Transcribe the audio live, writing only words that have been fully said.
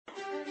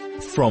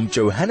From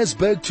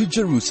Johannesburg to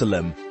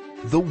Jerusalem,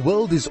 the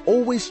world is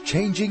always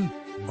changing,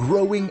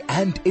 growing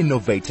and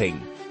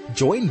innovating.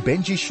 Join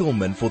Benji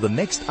Shulman for the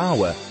next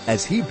hour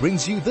as he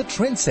brings you the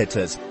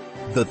trendsetters,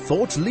 the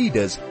thought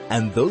leaders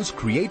and those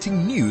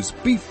creating news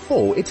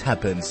before it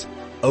happens.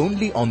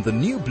 Only on the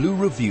New Blue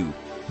Review,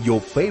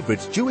 your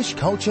favorite Jewish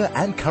culture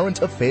and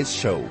current affairs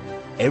show.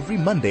 Every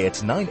Monday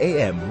at 9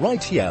 a.m.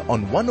 right here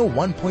on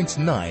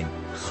 101.9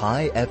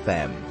 High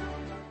FM.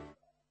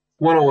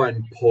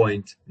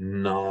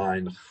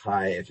 101.9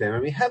 High FM.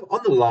 And we have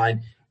on the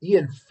line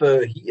Ian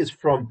Fuhr. He is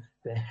from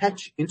the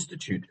Hatch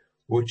Institute,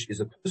 which is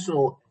a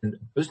personal and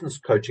business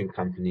coaching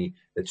company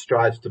that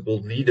strives to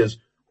build leaders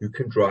who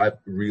can drive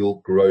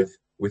real growth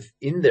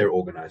within their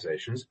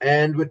organizations.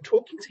 And we're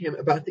talking to him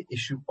about the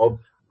issue of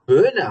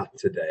burnout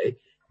today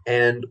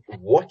and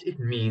what it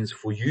means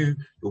for you,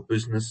 your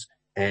business,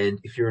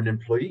 and if you're an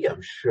employee,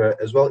 I'm sure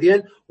as well.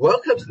 Ian,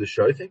 welcome to the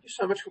show. Thank you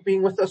so much for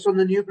being with us on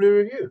the New Blue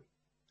Review.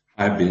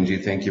 Hi,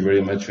 Benji. Thank you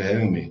very much for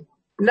having me.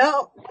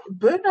 Now,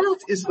 burnout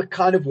is the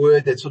kind of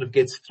word that sort of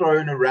gets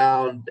thrown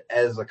around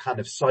as a kind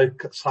of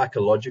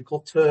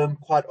psychological term.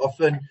 Quite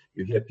often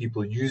you hear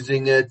people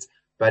using it,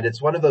 but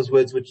it's one of those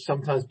words which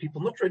sometimes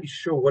people are not really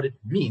sure what it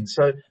means.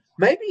 So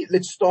maybe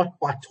let's start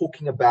by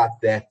talking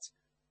about that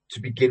to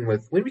begin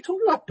with. When we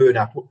talk about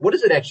burnout, what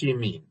does it actually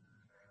mean?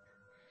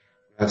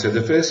 So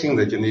the first thing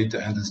that you need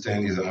to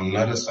understand is I'm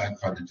not a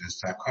psychologist.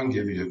 So I can't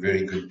give you a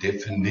very good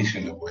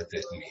definition of what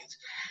that means.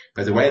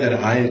 But the way that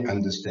I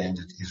understand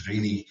it is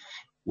really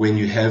when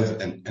you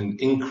have an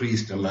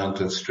increased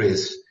amount of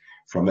stress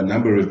from a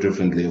number of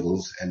different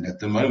levels. And at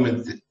the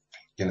moment,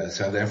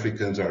 South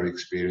Africans are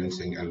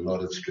experiencing a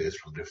lot of stress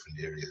from different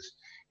areas.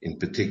 In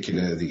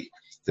particular, the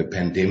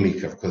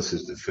pandemic, of course,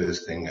 is the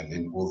first thing, and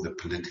then all the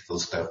political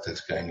stuff that's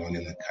going on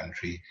in the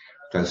country,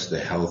 plus the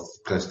health,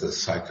 plus the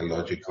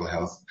psychological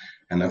health,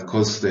 and of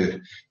course the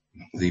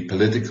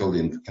political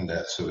in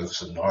that sort of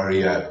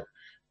scenario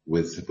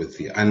with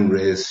the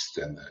unrest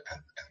and the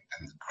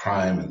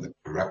crime and the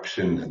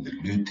corruption and the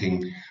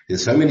looting.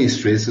 There's so many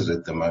stresses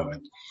at the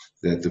moment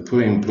that the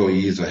poor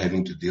employees are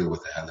having to deal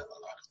with a hell of a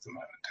lot at the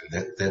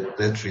moment. And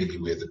that's really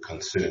where the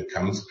concern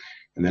comes.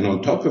 And then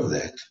on top of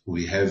that,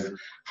 we have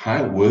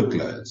high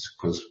workloads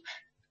because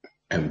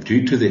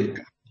due to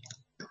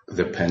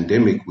the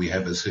pandemic, we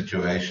have a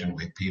situation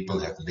where people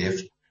have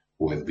left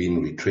or have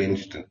been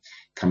retrenched and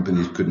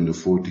companies couldn't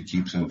afford to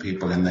keep some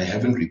people and they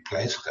haven't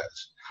replaced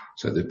those.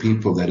 So the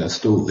people that are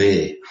still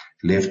there,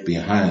 left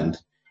behind,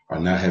 are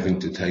now having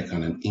to take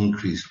on an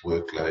increased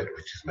workload,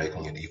 which is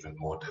making it even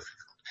more difficult.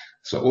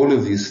 So all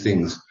of these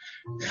things,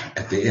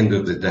 at the end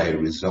of the day,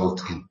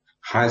 result in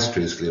high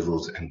stress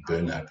levels and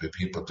burnout where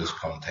people just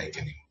can't take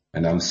anymore.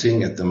 And I'm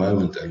seeing at the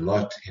moment a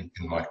lot in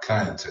my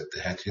clients at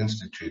the Hatch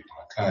Institute,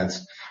 my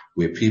clients,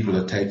 where people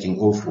are taking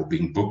off or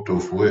being booked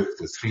off work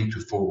for 3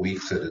 to 4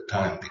 weeks at a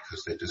time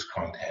because they just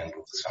can't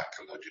handle the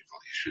psychological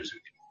issues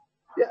anymore.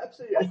 Yeah,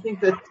 absolutely. I think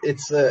that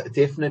it's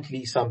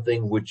definitely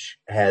something which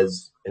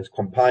has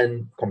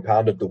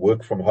compounded the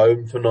work from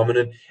home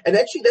phenomenon. And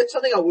actually, that's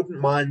something I wouldn't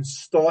mind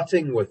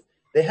starting with.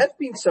 There have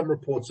been some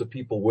reports of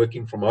people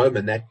working from home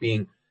and that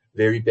being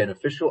very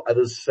beneficial.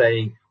 Others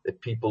saying that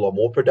people are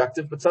more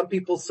productive, but some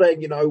people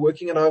saying,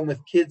 working at home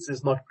with kids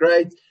is not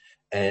great.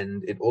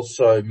 And it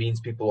also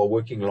means people are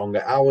working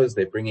longer hours.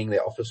 They're bringing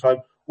their office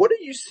home. What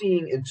are you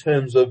seeing in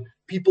terms of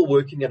people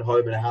working at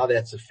home and how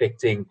that's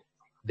affecting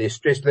their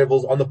stress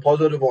levels on the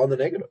positive or on the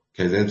negative?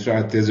 Okay, that's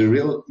right. There's a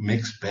real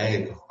mixed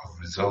bag of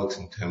results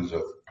in terms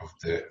of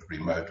the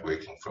remote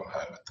working from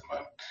home at the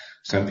moment.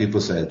 Some people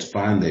say it's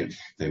fine.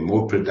 They're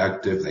more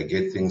productive. They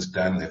get things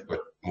done. They've got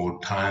more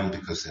time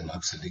because they're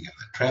not sitting in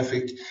the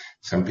traffic.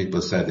 Some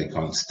people say they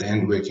can't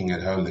stand working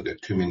at home. They've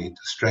got too many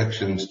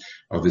distractions.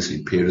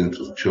 Obviously, parents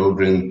with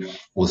children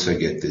also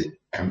get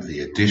the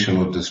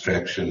additional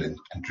distraction. And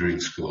during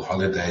school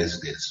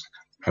holidays, there's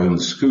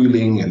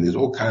homeschooling and there's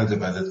all kinds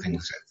of other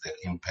things that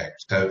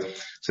impact. So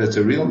it's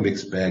a real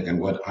mixed bag. And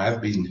what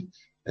I've been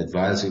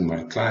advising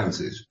my clients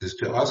is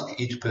to ask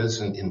each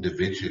person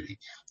individually,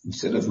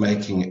 instead of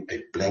making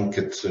a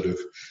blanket sort of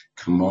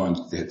command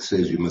that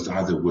says you must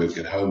either work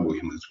at home or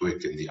you must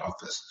work in the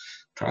office.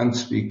 Try and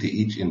speak to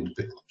each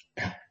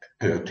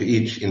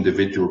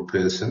individual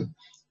person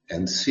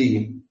and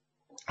see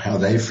how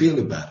they feel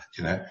about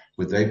it.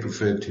 Would they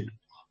prefer to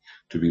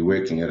be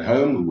working at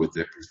home or would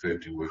they prefer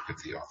to work at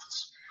the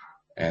office?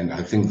 And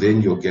I think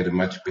then you'll get a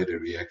much better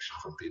reaction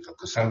from people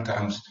because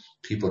sometimes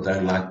people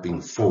don't like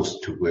being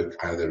forced to work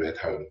either at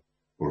home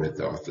or at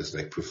the office.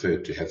 They prefer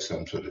to have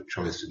some sort of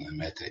choice in the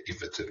matter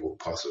if it's at all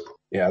possible.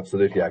 Yeah,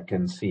 absolutely. I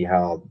can see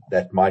how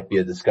that might be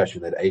a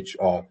discussion that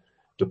HR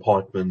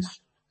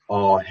departments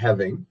are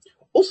having.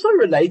 Also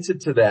related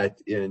to that,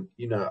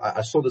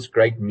 I saw this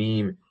great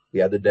meme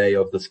the other day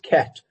of this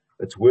cat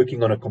that's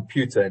working on a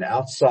computer and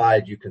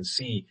outside you can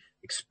see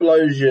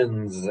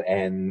explosions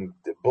and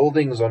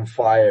buildings on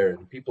fire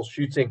and people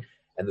shooting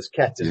and this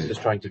cat is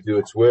just trying to do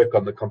its work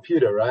on the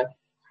computer, right?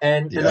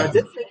 And I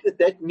did think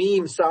that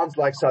meme sounds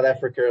like South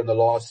Africa in the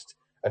last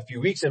a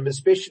few weeks, and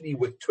especially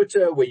with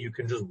Twitter where you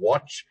can just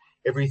watch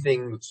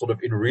everything sort of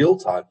in real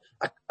time.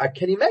 I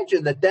can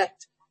imagine that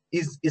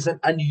is an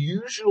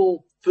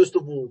unusual, first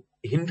of all,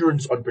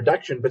 hindrance on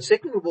production, but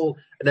second of all,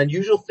 an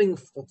unusual thing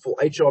for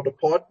HR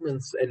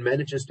departments and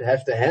managers to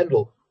have to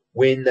handle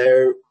when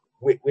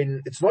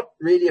it's not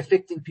really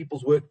affecting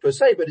people's work per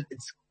se, but it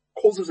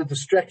causes a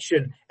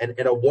distraction and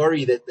a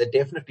worry that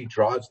definitely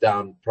drives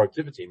down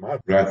productivity. Right.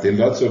 There are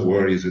lots of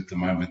worries at the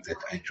moment that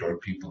HR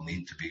people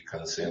need to be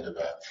concerned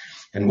about.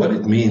 And what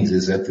it means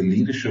is that the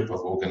leadership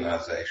of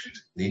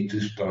organizations need to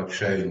start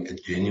showing a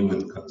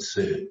genuine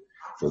concern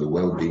for the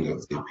well-being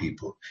of their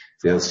people.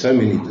 There are so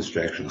many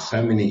distractions,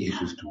 so many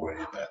issues to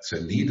worry about. So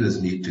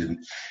leaders need to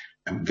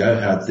go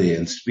out there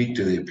and speak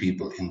to their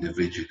people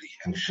individually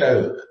and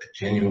show a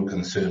genuine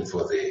concern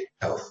for their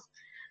health,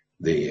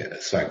 their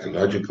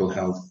psychological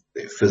health,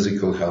 their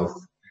physical health,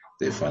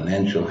 their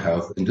financial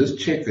health, and just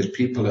check that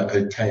people are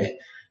okay.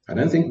 I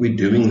don't think we're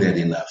doing that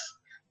enough.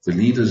 The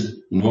leaders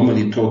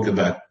normally talk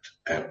about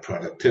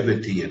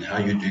productivity and how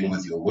you're doing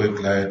with your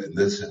workload and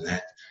this and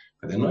that,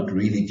 but they're not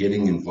really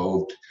getting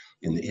involved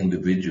in the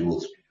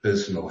individual's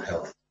personal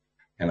health.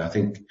 And I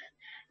think,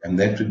 and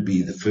that would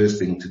be the first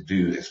thing to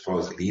do as far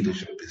as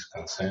leadership is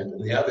concerned.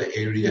 And the other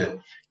area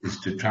is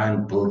to try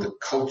and build a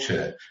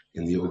culture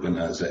in the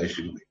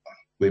organization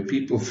where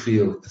people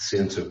feel a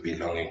sense of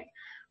belonging,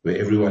 where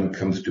everyone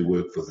comes to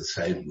work for the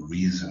same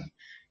reason.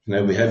 You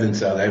know, we have in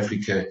South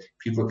Africa,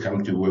 people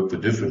come to work for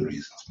different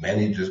reasons.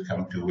 Managers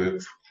come to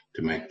work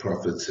to make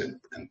profits and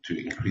to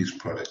increase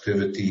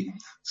productivity.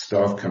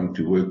 Staff come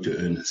to work to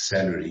earn a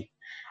salary.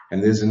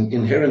 And there's an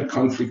inherent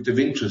conflict of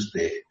interest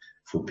there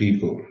for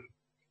people.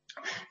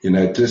 You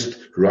know, just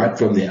right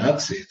from the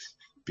outset,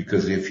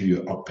 because if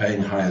you are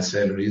paying higher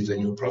salaries,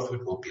 then your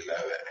profit will be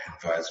lower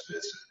and vice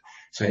versa.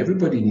 So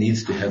everybody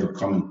needs to have a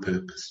common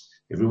purpose.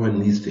 Everyone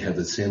needs to have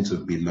a sense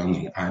of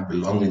belonging. I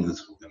belong in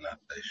this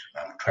organization.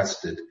 I'm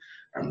trusted.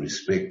 I'm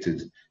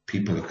respected.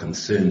 People are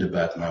concerned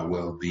about my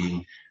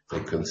well-being.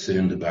 They're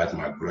concerned about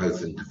my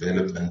growth and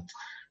development.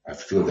 I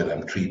feel that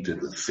I'm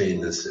treated with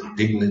fairness and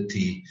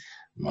dignity.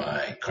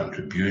 My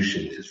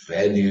contribution is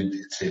valued,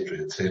 etc.,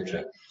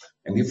 etc.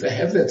 And if they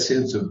have that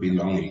sense of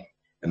belonging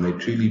and they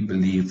truly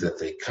believe that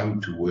they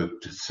come to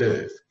work to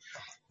serve,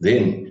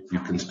 then you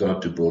can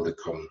start to build a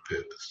common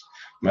purpose.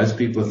 Most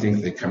people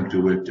think they come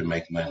to work to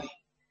make money,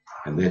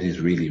 and that is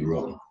really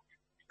wrong,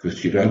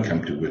 because you don't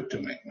come to work to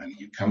make money.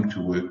 You come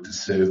to work to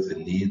serve the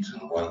needs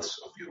and wants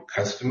of your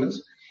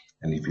customers,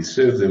 and if you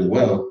serve them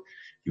well,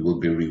 you will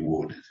be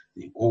rewarded.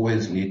 You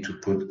always need to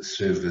put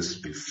service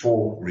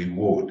before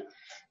reward.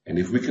 And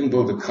if we can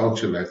build a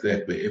culture like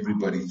that where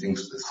everybody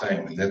thinks the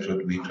same, and that's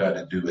what we try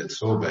to do at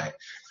Sorbet,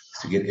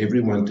 is to get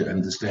everyone to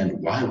understand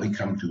why we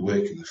come to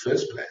work in the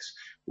first place.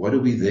 What are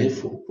we there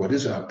for? What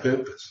is our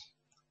purpose?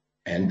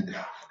 And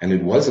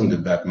it wasn't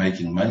about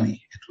making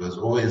money. It was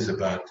always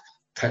about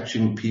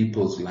touching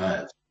people's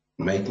lives,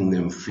 making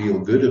them feel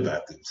good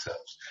about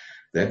themselves.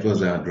 That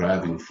was our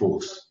driving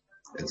force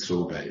at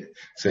Sorbet.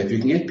 So if you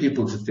can get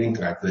people to think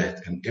like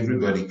that and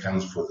everybody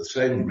comes for the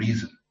same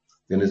reason,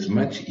 then it's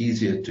much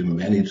easier to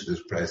manage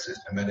this process,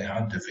 no matter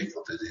how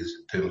difficult it is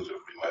in terms of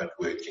remote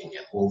working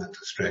and all the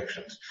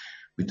distractions.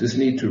 We just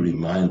need to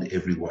remind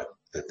everyone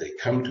that they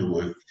come to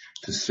work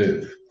to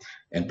serve.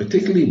 And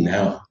particularly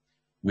now,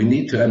 we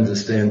need to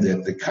understand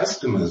that the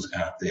customers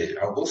out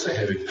there are also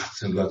having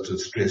lots and lots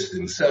of stress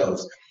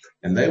themselves,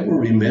 and they will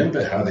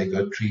remember how they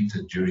got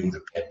treated during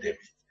the pandemic.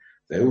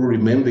 They will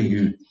remember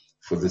you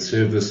for the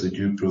service that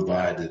you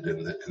provided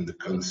and the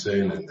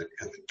concern and the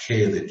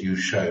care that you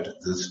showed at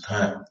this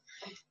time.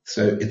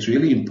 So it's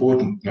really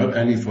important, not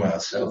only for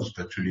ourselves,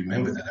 but to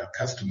remember that our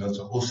customers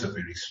are also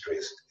very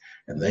stressed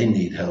and they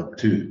need help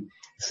too.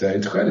 So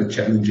it's quite a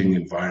challenging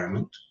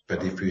environment,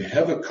 but if you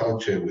have a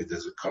culture where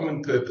there's a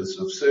common purpose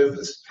of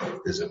service,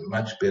 there's a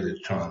much better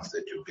chance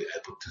that you'll be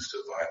able to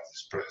survive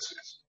this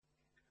process.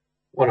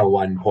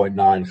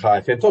 101.9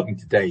 Chai FM, talking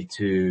today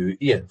to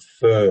Ian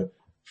Fuhr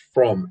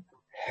from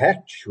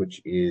Hatch,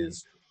 which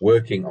is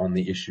working on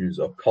the issues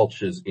of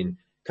cultures in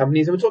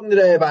companies. And we're talking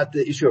today about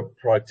the issue of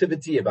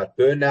productivity, about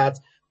burnout.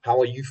 How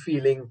are you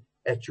feeling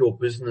at your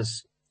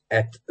business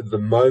at the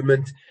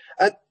moment?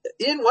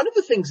 Ian, one of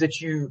the things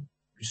that you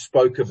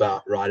spoke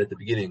about right at the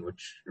beginning,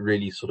 which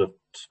really sort of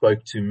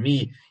spoke to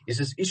me, is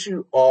this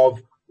issue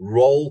of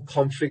role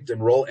conflict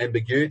and role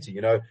ambiguity.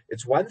 You know,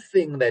 it's one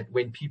thing that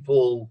when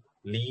people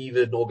leave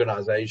an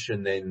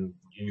organization, then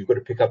you've got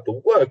to pick up the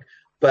work.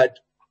 But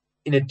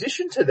in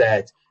addition to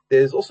that,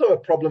 there's also a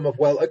problem of,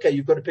 well, okay,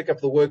 you've got to pick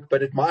up the work,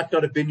 but it might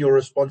not have been your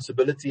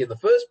responsibility in the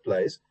first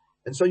place.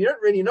 And so you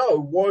don't really know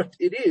what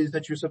it is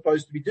that you're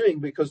supposed to be doing,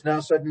 because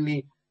now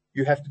suddenly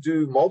you have to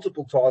do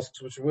multiple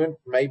tasks which weren't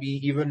maybe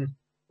even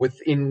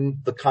within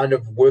the kind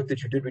of work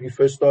that you did when you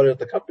first started at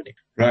the company.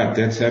 Right.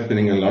 That's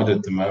happening a lot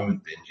at the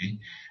moment, Benji.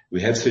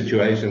 We have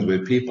situations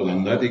where people are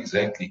not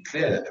exactly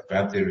clear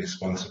about their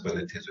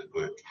responsibilities at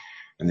work.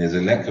 And there's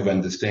a lack of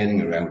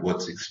understanding around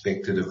what's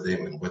expected of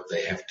them and what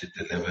they have to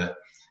deliver.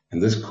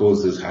 And this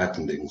causes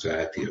heightened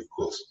anxiety, of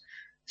course.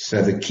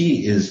 So the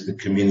key is the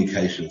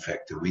communication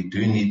factor. We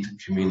do need to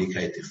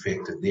communicate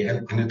effectively,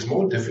 and it's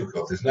more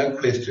difficult. There's no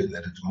question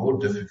that it's more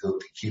difficult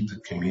to keep the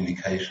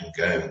communication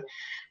going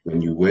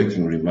when you're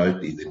working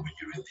remotely than when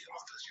you're in the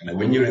office. You know,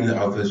 when you're in the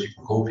office, you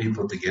can call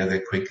people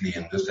together quickly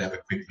and just have a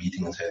quick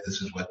meeting and say,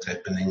 this is what's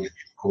happening, and you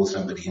can call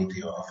somebody into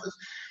your office.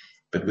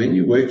 But when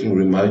you're working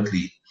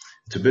remotely,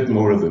 it's a bit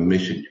more of a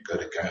mission. You've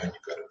got to go and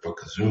you've got to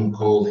book a Zoom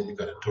call, and you've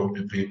got to talk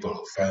to people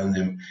or phone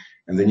them,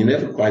 and then you're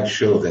never quite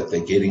sure that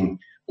they're getting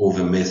all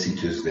the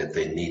messages that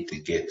they need to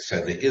get.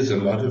 So there is a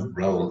lot of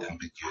role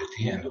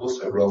ambiguity and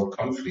also role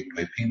conflict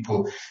where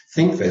people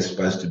think they're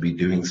supposed to be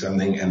doing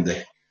something and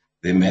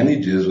their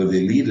managers or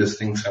their leaders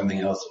think something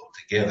else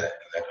altogether.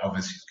 And that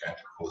obviously is going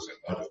to cause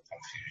a lot of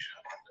confusion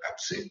and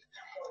upset.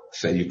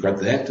 So you've got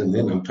that, and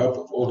then on top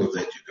of all of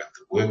that, you've got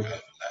the work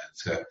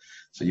overload.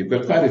 So you've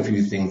got quite a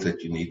few things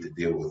that you need to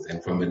deal with.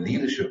 And from a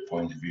leadership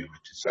point of view,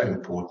 which is so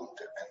important,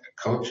 and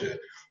a culture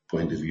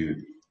point of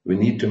view, we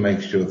need to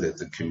make sure that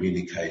the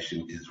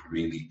communication is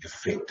really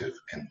effective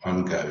and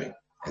ongoing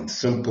and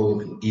simple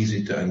and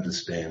easy to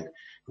understand,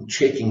 and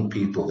checking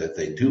people that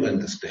they do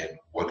understand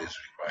what is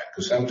required.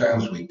 Because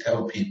sometimes we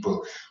tell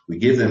people, we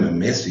give them a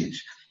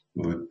message,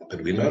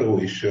 but we're not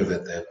always sure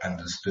that they've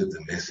understood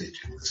the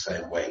message in the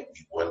same way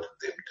we wanted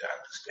them to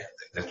understand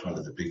that. That's one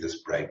of the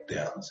biggest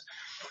breakdowns.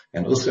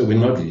 And also, we're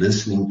not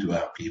listening to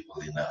our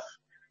people enough.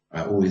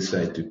 I always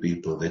say to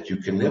people that you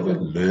can never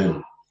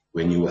learn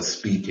when you are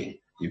speaking.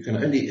 You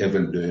can only ever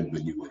learn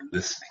when you are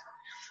listening.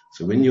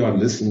 So when you are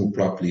listening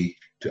properly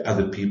to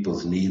other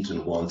people's needs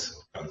and wants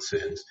and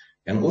concerns,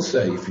 and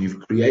also if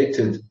you've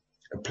created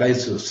a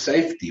place of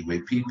safety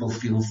where people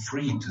feel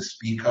free to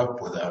speak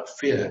up without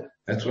fear,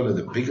 that's one of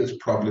the biggest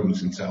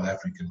problems in South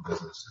African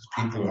businesses.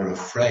 People are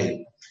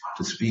afraid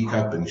to speak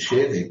up and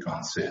share their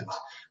concerns.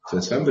 So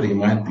somebody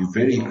might be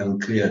very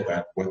unclear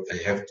about what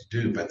they have to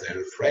do, but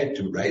they're afraid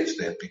to raise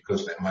that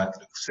because they might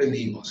look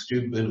silly or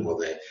stupid, or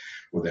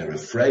they're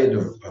afraid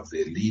of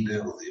their leader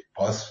or their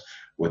boss,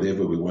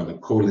 whatever we want to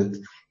call it.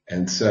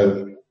 And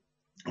so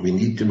we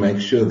need to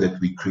make sure that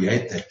we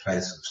create that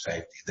place of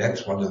safety.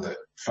 That's one of the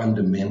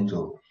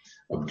fundamental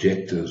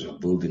objectives of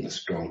building a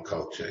strong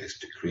culture, is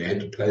to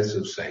create a place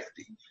of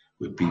safety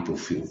where people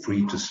feel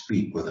free to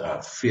speak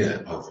without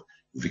fear of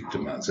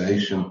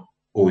victimization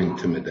or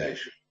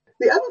intimidation.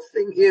 The other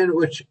thing, Ian,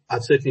 which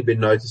I've certainly been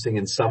noticing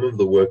in some of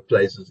the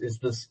workplaces, is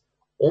this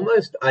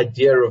almost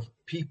idea of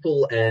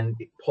people and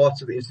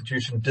parts of the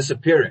institution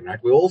disappearing, right?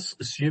 We're all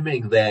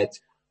assuming that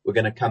we're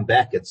going to come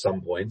back at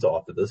some point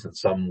after this in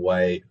some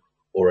way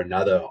or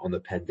another on the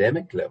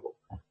pandemic level.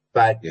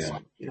 But,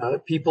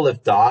 people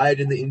have died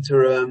in the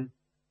interim.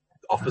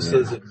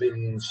 Offices have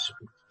been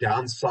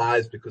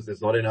downsized because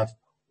there's not enough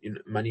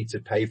money to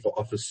pay for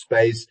office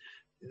space.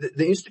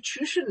 The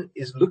institution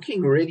is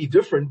looking really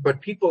different,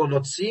 but people are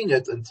not seeing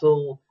it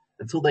until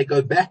they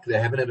go back. They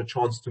haven't had a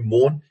chance to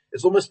mourn.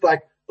 It's almost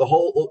like the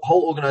whole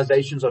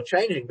organizations are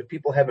changing, but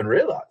people haven't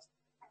realized.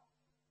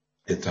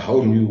 It's a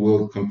whole new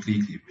world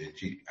completely,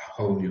 Reggie. A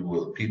whole new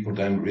world. People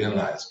don't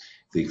realize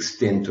the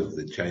extent of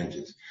the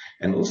changes.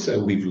 And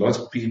also, we've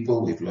lost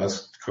people, we've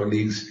lost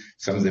colleagues.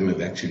 Some of them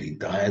have actually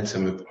died.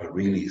 Some are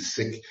really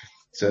sick.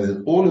 So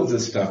there's all of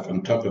this stuff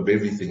on top of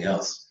everything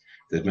else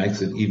that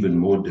makes it even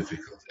more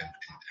difficult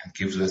and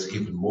gives us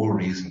even more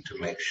reason to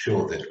make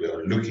sure that we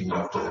are looking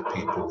after the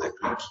people, that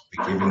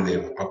we're giving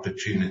them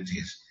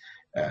opportunities,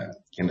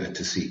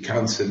 to seek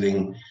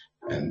counseling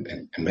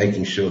and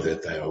making sure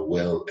that they are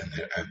well and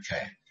they're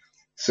okay.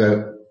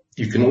 So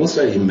you can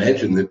also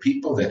imagine the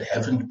people that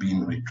haven't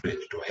been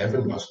retrenched or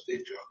haven't lost their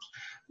jobs,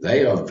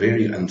 they are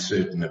very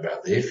uncertain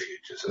about their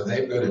future. So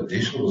they've got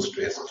additional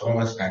stress. It's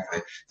almost like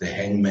the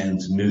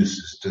hangman's noose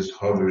is just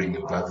hovering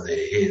above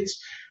their heads,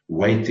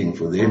 waiting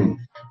for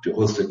them to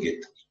also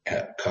get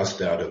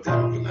cost out of the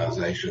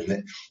organization.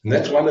 And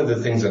that's one of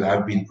the things that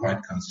I've been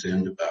quite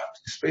concerned about,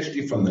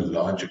 especially from the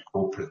larger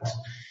corporates.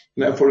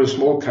 For a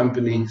small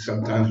company,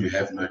 sometimes you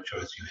have no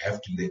choice. You have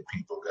to let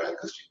people go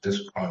because you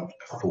just can't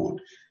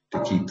afford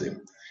to keep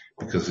them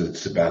because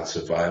it's about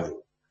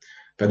survival.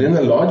 But in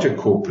the larger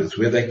corporates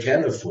where they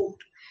can afford,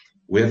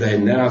 where they're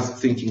now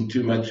thinking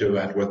too much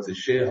about what the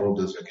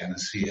shareholders are going to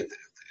see at the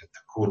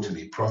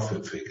quarterly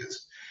profit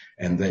figures,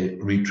 and they're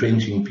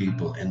retrenching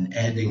people and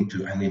adding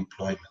to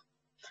unemployment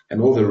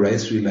and all the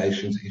race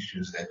relations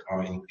issues that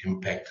are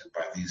impacted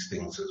by these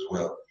things as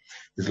well.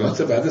 There's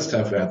lots of other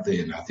stuff out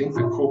there, and I think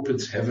the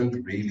corporates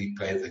haven't really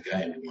played the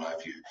game, in my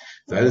view.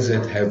 Those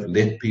that have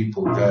let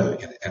people go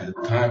at a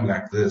time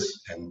like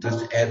this and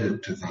just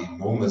added to the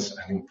enormous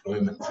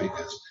unemployment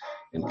figures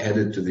and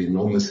added to the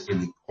enormous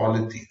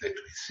inequality that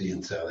we see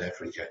in South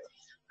Africa,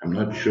 I'm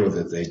not sure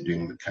that they're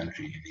doing the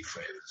country any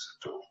favors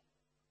at all.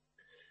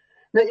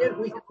 Now,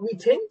 we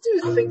tend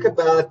to think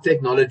about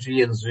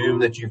technology and Zoom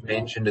that you've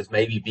mentioned as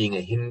maybe being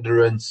a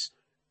hindrance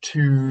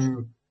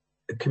to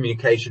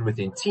communication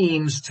within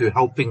teams, to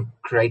helping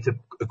create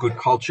a good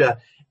culture.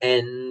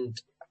 And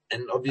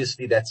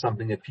obviously that's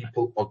something that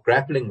people are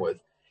grappling with.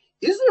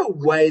 Is there a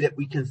way that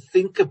we can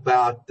think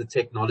about the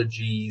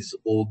technologies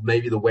or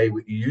maybe the way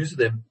we use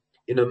them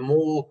in a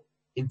more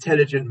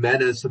intelligent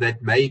manner so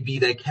that maybe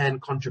they can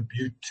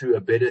contribute to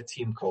a better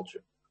team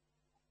culture?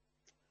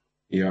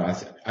 Yeah,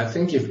 I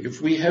think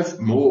if we have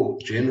more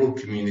general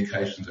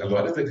communications, a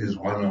lot of it is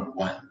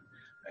one-on-one.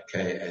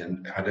 Okay.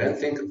 And I don't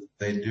think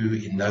they do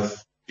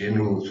enough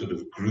general sort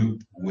of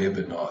group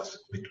webinars,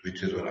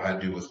 which is what I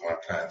do with my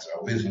clients. I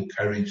always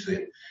encourage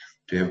them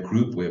to have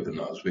group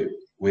webinars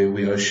where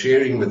we are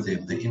sharing with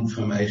them the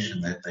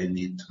information that they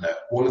need to know,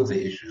 all of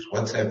the issues,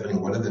 what's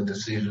happening, what are the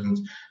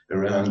decisions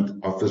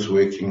around office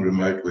working,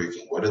 remote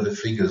working, what are the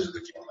figures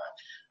looking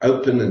like.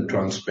 Open and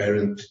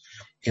transparent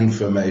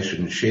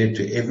information shared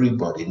to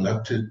everybody,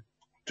 not to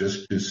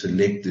just to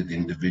selected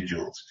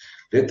individuals.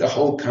 Let the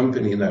whole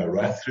company know,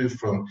 right through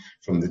from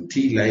the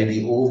tea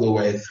lady all the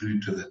way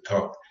through to the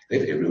top.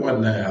 Let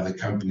everyone know how the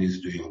company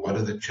is doing. What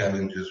are the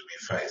challenges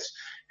we face?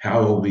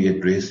 How are we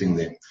addressing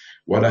them?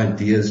 What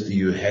ideas do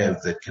you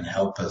have that can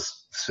help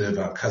us serve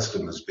our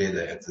customers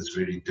better at this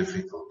very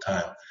difficult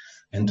time?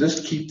 And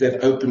just keep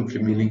that open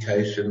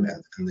communication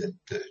and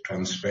the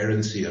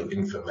transparency of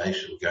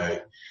information going.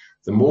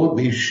 The more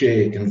we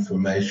share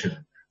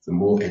information, the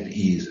more at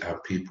ease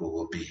our people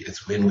will be.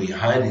 It's when we're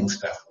hiding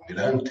stuff, when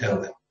we don't tell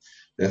them,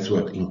 that's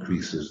what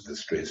increases the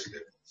stress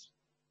levels.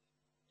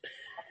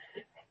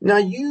 Now,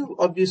 you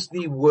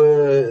obviously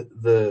were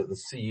the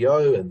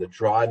CEO and the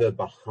driver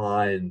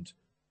behind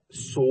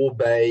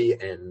Sorbet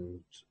and,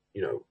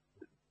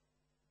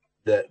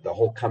 the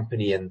whole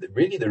company and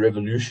really the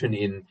revolution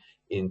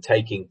in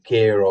taking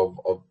care of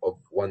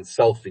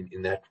oneself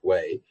in that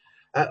way.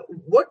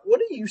 What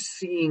are you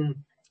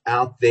seeing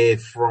out there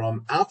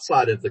from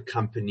outside of the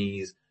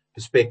company's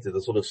perspective,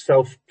 the sort of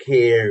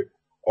self-care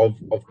of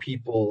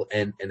people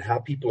and how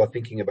people are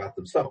thinking about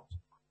themselves?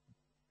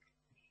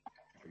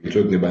 You're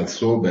talking about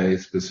Sorbet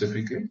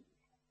specifically?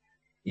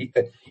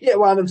 Yeah,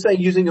 well, I'm saying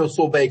using your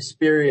Sorbet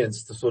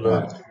experience to sort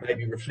of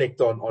maybe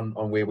reflect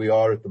on where we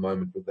are at the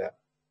moment with that.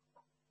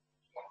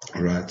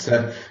 Right.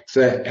 So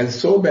at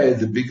Sorbet,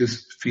 the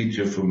biggest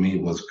feature for me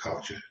was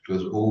culture. It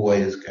was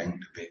always going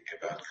to be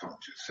about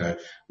culture. So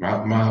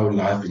my whole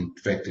life, in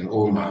fact, in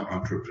all my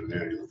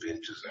entrepreneurial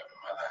ventures over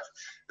my life,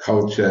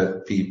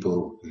 culture,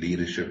 people,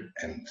 leadership,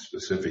 and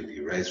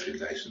specifically race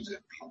relations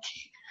have been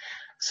key.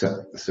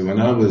 So when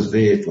I was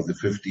there for the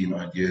 15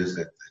 odd years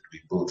that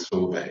we built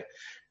Sorbet,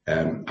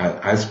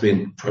 I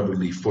spent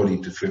probably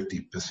 40 to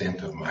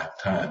 50% of my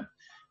time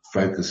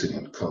focusing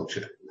on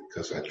culture,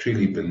 because I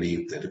truly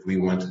believed that if we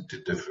wanted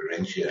to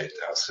differentiate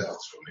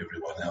ourselves from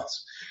everyone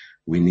else,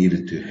 we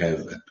needed to have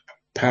a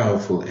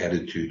powerful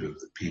attitude of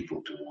the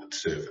people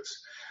towards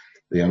service.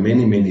 There are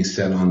many, many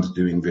salons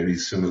doing very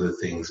similar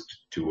things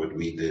to what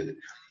we did,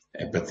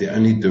 but the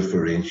only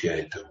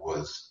differentiator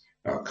was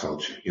our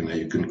culture.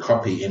 You can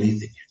copy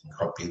anything. You can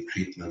copy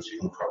treatments, you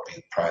can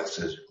copy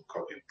prices, you can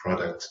copy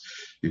products,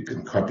 you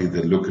can copy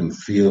the look and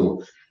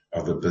feel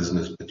of a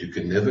business, but you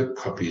can never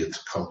copy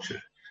its culture.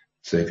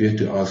 So if you had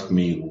to ask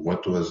me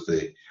what was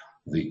the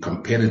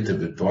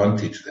competitive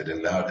advantage that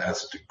allowed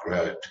us to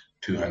grow to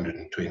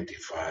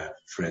 225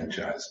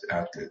 franchised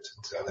outlets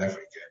in South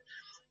Africa,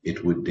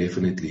 it would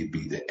definitely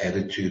be the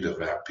attitude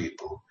of our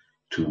people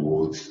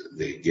towards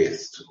their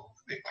guests or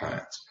their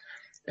clients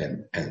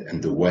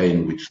and the way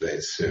in which they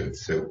serve.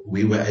 So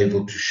we were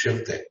able to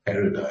shift that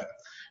paradigm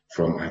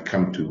from I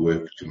come to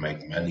work to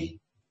make money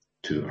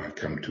to I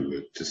come to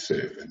work to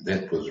serve. And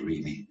that was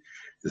really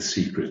the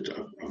secret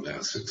of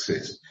our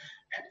success.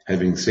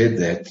 Having said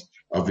that,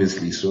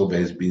 obviously Sorbet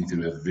has been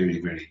through a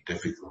very, very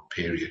difficult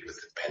period with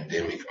the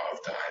pandemic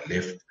after I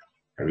left.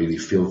 I really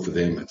feel for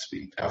them. It's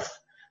been tough.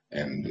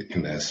 And,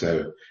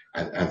 so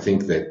I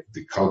think that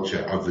the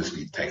culture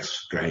obviously takes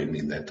strain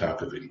in that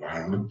type of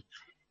environment,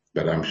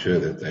 but I'm sure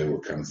that they will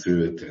come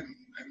through it and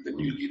the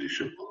new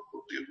leadership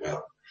will do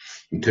well.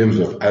 In terms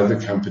of other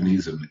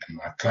companies and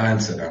my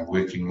clients that I'm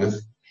working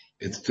with,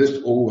 it's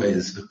just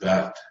always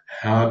about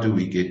how do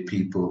we get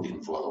people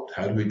involved?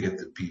 How do we get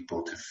the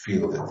people to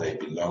feel that they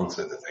belong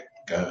so that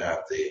they can go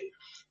out there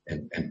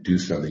and do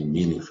something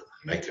meaningful,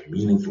 make a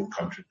meaningful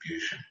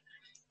contribution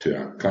to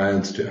our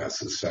clients, to our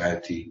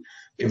society.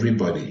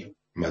 Everybody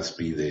must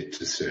be there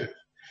to serve,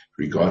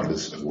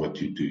 regardless of what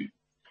you do.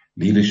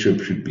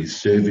 Leadership should be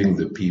serving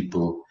the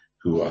people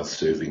who are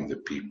serving the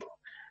people.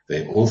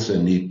 They also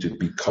need to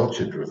be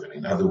culture driven.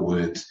 In other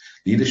words,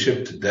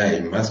 leadership today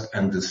must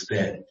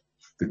understand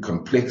the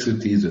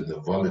complexities and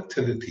the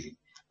volatility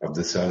of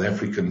the South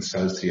African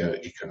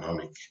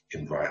socio-economic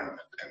environment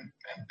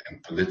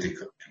and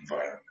political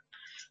environment.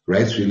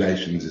 Race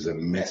relations is a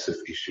massive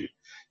issue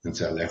in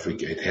South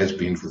Africa. It has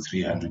been for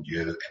 300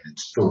 years and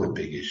it's still a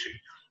big issue.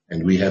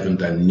 And we haven't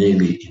done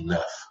nearly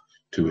enough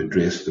to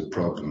address the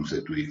problems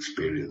that we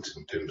experience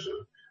in terms of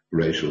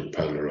racial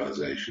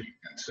polarization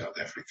in South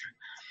Africa.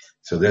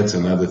 So that's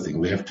another thing.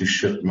 We have to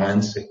shift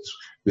mindsets.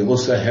 We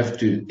also have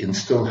to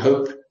instill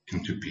hope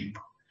into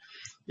people.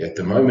 At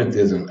the moment,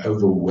 there's an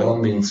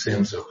overwhelming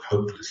sense of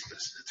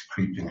hopelessness that's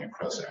creeping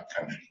across our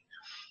country.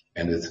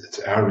 And it's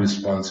our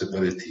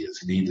responsibility as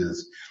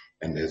leaders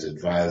and as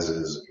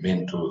advisors,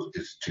 mentors,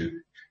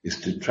 is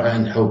to try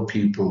and help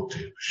people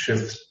to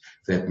shift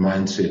that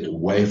mindset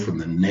away from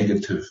the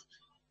negative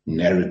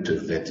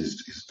narrative that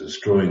is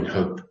destroying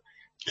hope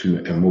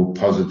to a more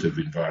positive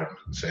environment.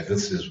 So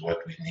this is what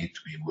we need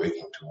to be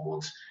working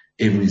towards.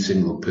 Every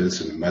single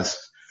person must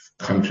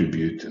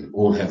contribute and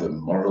all have a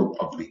moral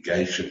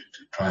obligation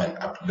to try and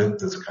uplift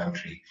this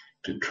country,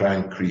 to try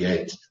and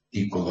create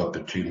equal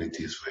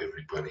opportunities for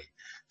everybody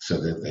so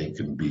that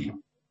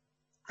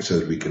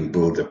we can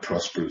build a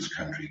prosperous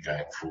country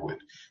going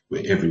forward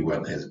where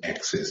everyone has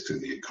access to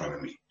the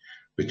economy,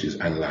 which is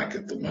unlike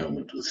at the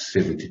moment with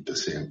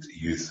 70%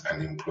 youth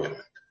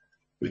unemployment,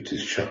 which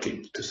is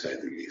shocking to say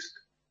the least.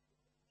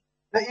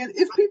 And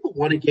if people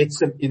want to get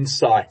some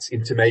insights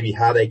into maybe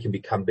how they can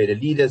become better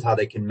leaders, how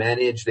they can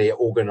manage their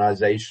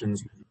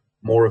organizations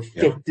more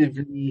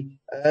effectively,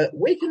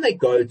 where can they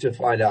go to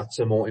find out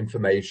some more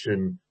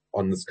information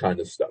on this kind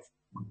of stuff?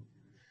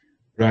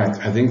 Right.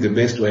 I think the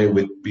best way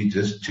would be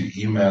just to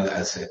email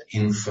us at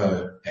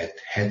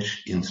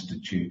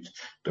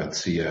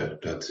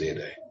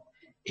info@hatchinstitute.co.za.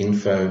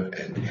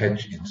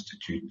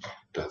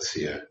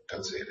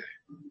 info@hatchinstitute.co.za.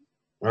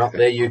 Well,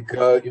 there you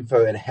go.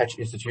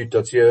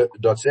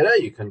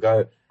 info@hatchinstitute.co.za. You can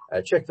go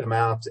check them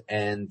out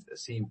and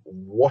see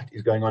what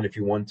is going on if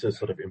you want to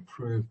sort of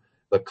improve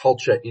the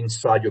culture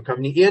inside your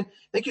company. Ian,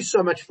 thank you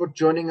so much for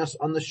joining us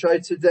on the show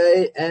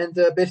today, and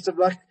best of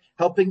luck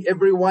helping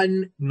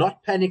everyone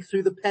not panic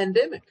through the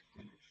pandemic.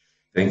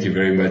 Thank you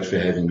very much for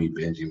having me,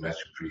 Benji. Much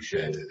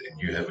appreciated. And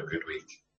you have a good week.